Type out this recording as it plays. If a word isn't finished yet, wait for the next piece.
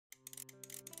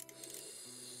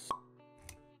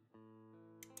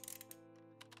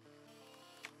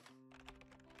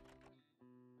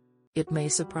It may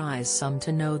surprise some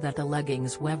to know that the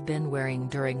leggings we've been wearing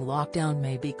during lockdown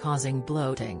may be causing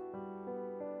bloating.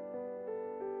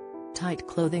 Tight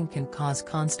clothing can cause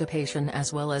constipation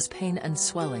as well as pain and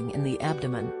swelling in the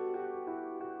abdomen.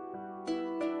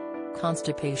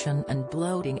 Constipation and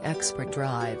bloating expert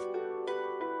drive.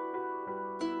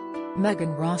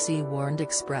 Megan Rossi warned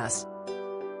Express.co.uk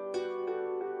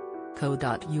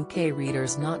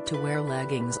readers not to wear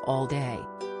leggings all day.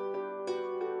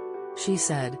 She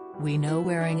said, "We know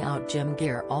wearing out gym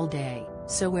gear all day,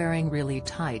 so wearing really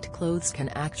tight clothes can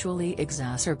actually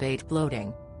exacerbate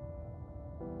bloating.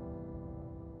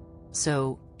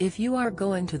 So, if you are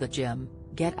going to the gym,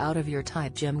 get out of your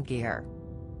tight gym gear.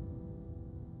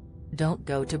 Don't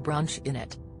go to brunch in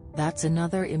it. That's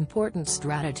another important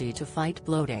strategy to fight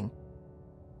bloating."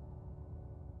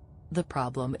 The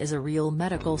problem is a real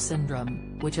medical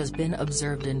syndrome, which has been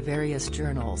observed in various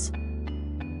journals.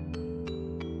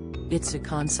 It's a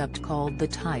concept called the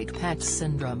tight pants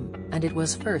syndrome, and it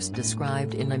was first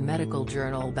described in a medical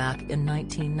journal back in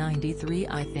 1993,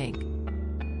 I think.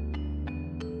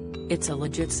 "It's a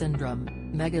legit syndrome,"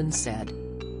 Megan said.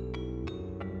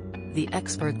 The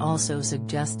expert also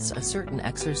suggests a certain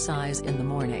exercise in the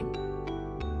morning.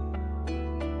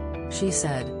 She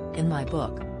said, "In my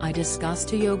book, I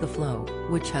discussed a yoga flow,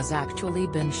 which has actually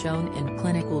been shown in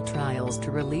clinical trials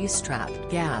to release trapped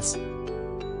gas.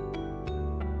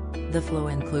 The flow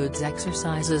includes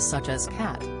exercises such as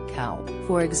cat-cow,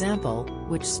 for example,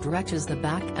 which stretches the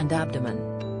back and abdomen."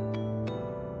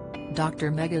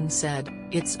 Dr. Megan said,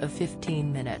 "It's a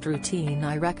 15-minute routine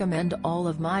I recommend all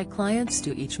of my clients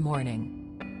do each morning.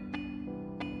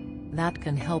 That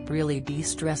can help really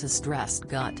de-stress a stressed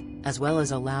gut, as well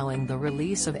as allowing the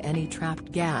release of any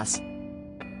trapped gas."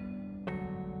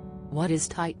 What is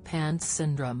tight pants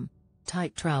syndrome?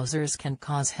 Tight trousers can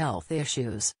cause health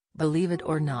issues, believe it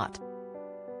or not.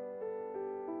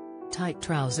 Tight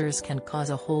trousers can cause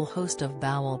a whole host of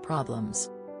bowel problems.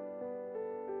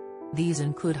 These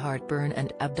include heartburn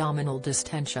and abdominal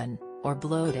distension, or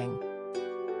bloating.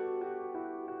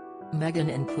 Megan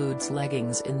includes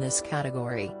leggings in this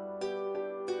category.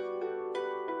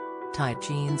 Tight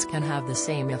jeans can have the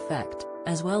same effect,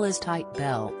 as well as tight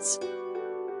belts.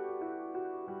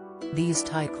 These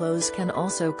tight clothes can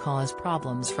also cause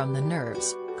problems from the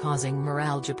nerves, causing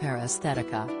myalgia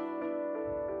paresthetica.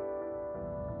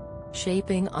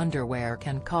 Shaping underwear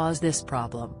can cause this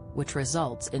problem, which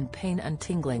results in pain and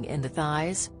tingling in the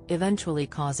thighs, eventually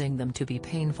causing them to be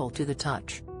painful to the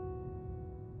touch.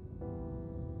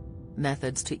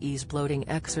 Methods to ease bloating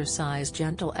exercise.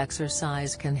 Gentle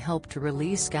exercise can help to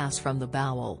release gas from the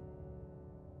bowel.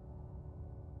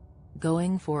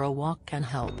 Going for a walk can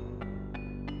help.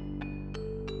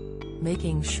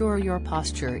 Making sure your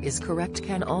posture is correct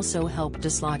can also help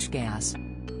dislodge gas.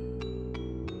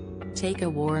 Take a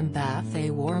warm bath. A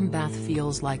warm bath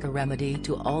feels like a remedy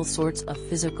to all sorts of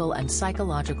physical and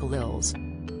psychological ills.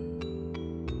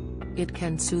 It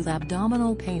can soothe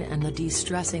abdominal pain, and the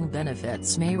de-stressing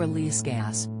benefits may release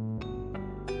gas.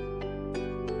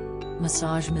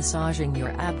 Massaging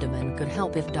your abdomen could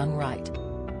help if done right.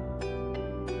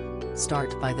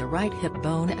 Start by the right hip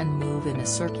bone and move in a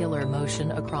circular motion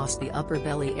across the upper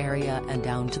belly area and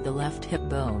down to the left hip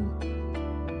bone.